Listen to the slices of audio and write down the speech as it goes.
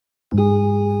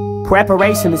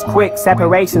Preparation is quick,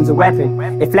 separation's a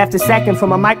weapon. If left a second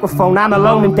from a microphone, I'm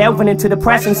alone and delving into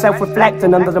depression,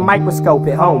 self-reflecting under the microscope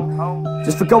at home.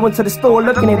 Just for going to the store,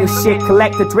 looking at this shit,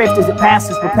 collect the drift as it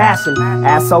passes with passion.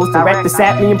 Assholes direct this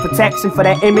at me in protection for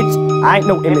that image. I ain't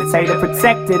no imitator,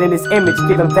 protected in his image,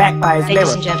 given back by his mirror.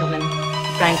 Ladies and gentlemen,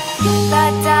 Frank.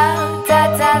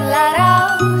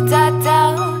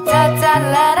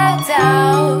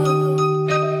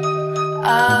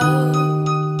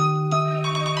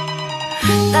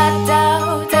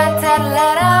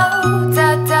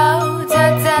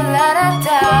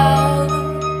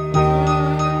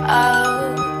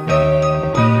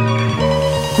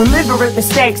 Deliberate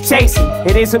mistakes chasing,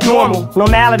 it isn't normal.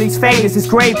 Normality's fade as his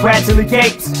grave gradually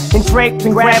gapes, endraped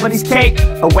in gravity's cape.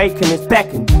 Awaken his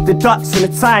beckon, deduction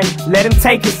of time, let him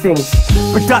take his things.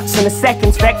 Production of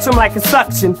seconds, spectrum like a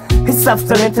suction. His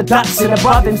subtle introduction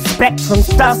above him, spectrum's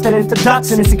dust and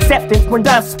introduction is acceptance when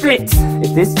dust splits.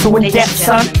 Is this too in-depth,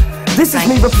 son? This is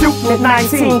me refuting at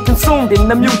 19, consumed in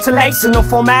the mutilation of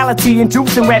formality,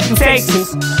 inducing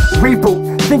reputations.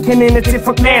 Reboot, thinking in a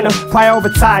different manner,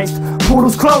 prioritized.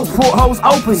 Portals closed, portholes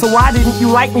open, so why didn't you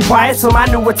like me prior to my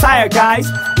new attire, guys?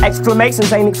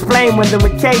 Exclamations ain't explained when they're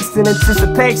encased in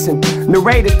anticipation.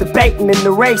 Narrators debating in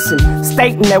narration,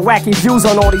 stating their wacky views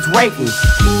on all these ratings.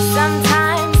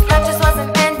 Sometimes life just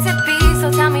wasn't meant to be,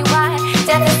 so tell me why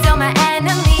death is still my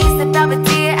enemy. Slip out a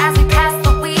tear as we pass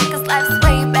the week, cause life's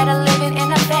way better living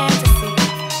in a fantasy.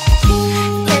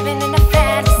 Living in a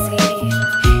fantasy,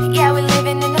 yeah, we're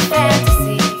living in a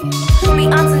fantasy. We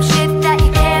on some shit that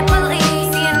you can't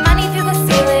believe, seeing money through the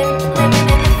ceiling, living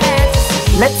in a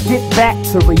fantasy. Let's get back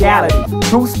to reality,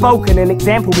 truth spoken, an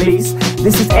example please.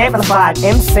 This is amplified,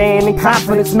 saying in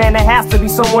confidence, man, there has to be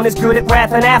someone as good at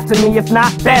wrathing after me. If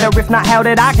not better, if not, how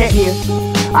did I get here?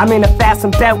 I'm in a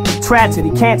fastened belt with tragedy,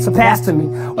 can't surpass to me.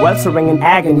 Weltering in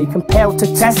agony, compelled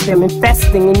to test them,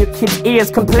 infesting in your kid's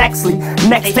ears complexly.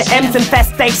 Next to M's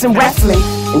infestation wrestling,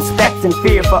 inspecting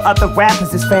fear for other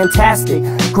rappers is fantastic.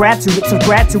 Graduates of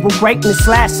gradual greatness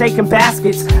 / shaking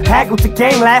baskets, haggle the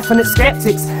game, laughing at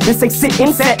skeptics. As they sit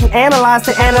in set and analyze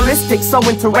the analytics, so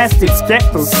interested,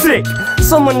 skeptical, sick.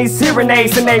 Someone needs hearing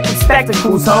aids and naval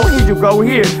spectacles. Oh, here you go,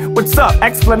 here. What's up?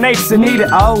 Explanation needed.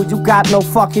 Oh, you got no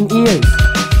fucking ears.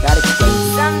 That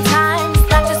explains. Sometimes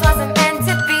life just wasn't meant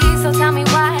to be, so tell me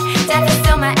why death is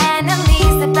still my enemy.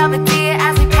 Slip out a tear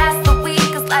as we pass the week,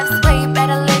 cause life's way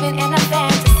better living in a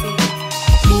fantasy.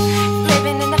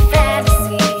 Living in a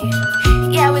fantasy,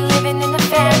 yeah, we're living in a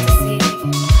fantasy.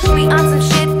 We on some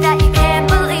shit that you can't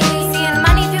believe, seeing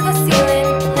money through the ceiling,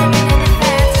 living in a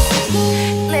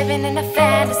fantasy. Living in a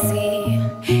fantasy,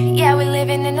 yeah, we're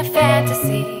living in a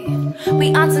fantasy.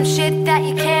 We on some shit that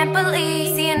you can't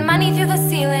believe, seeing money through the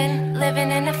ceiling, living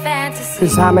in a fantasy.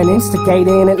 Cause I'm an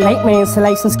instigator and at late my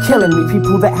installation's killing me.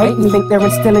 People that hate me think they're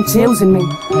instilling chills in me.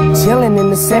 Chilling in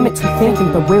the cemetery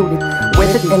thinking bewildered,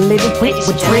 withered and little quick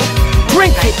with drink.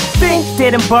 Drink it, think,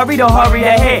 dead and buried or hurry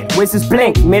ahead. Where's this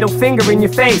blink? Middle finger in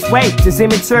your face. Wait, does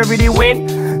immaturity win?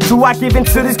 Do I give in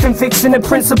to this conviction and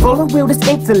principle, or will this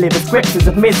ink deliver scriptures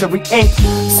of misery ink?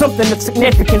 Something of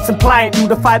significance implying you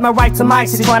defied my right to my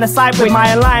shit, trying to side with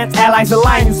my alliance. Allies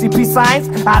align, you see peace signs?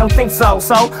 I don't think so,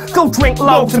 so go drink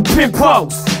loads and pin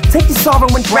posts. Take your sorrow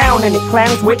and drown in it.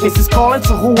 Clowns, witnesses calling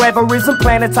to whoever isn't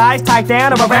planetized, tied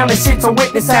down or around the shit to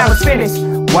witness how it's finished.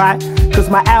 Why? Cause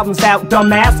my album's out,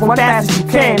 dumbass, one fast as you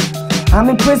can. I'm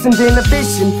imprisoned in a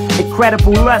vision,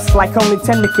 incredible lust like only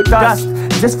syndicate dust.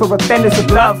 Just for offenders of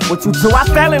love, what you do? I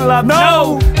fell in love,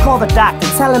 no! Call the doctor,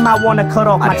 tell him I wanna cut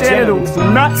off my genitals.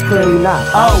 You nuts? Clearly not.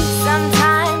 Oh.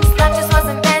 Sometimes life just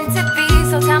wasn't meant to be,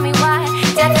 so tell me why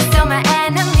death is still my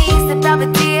enemy. Slip out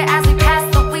a tear as we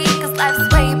pass the week, cause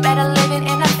life's way better living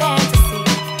in a fantasy.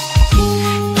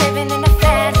 Living in a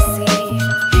fantasy,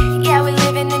 yeah, we're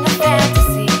living in a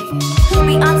fantasy.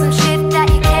 We on some shit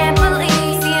that you can't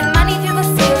believe, seeing money through the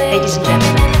ceiling, Ladies and living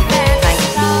in a gentlemen,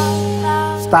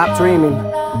 fantasy. Stop dreaming.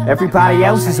 Everybody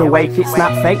else is awake, it's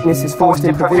not fakeness, it's forced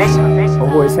improvisation.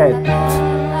 Over his head.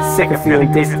 Sick of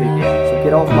feeling distant. So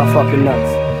get off my fucking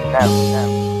nuts.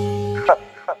 Now.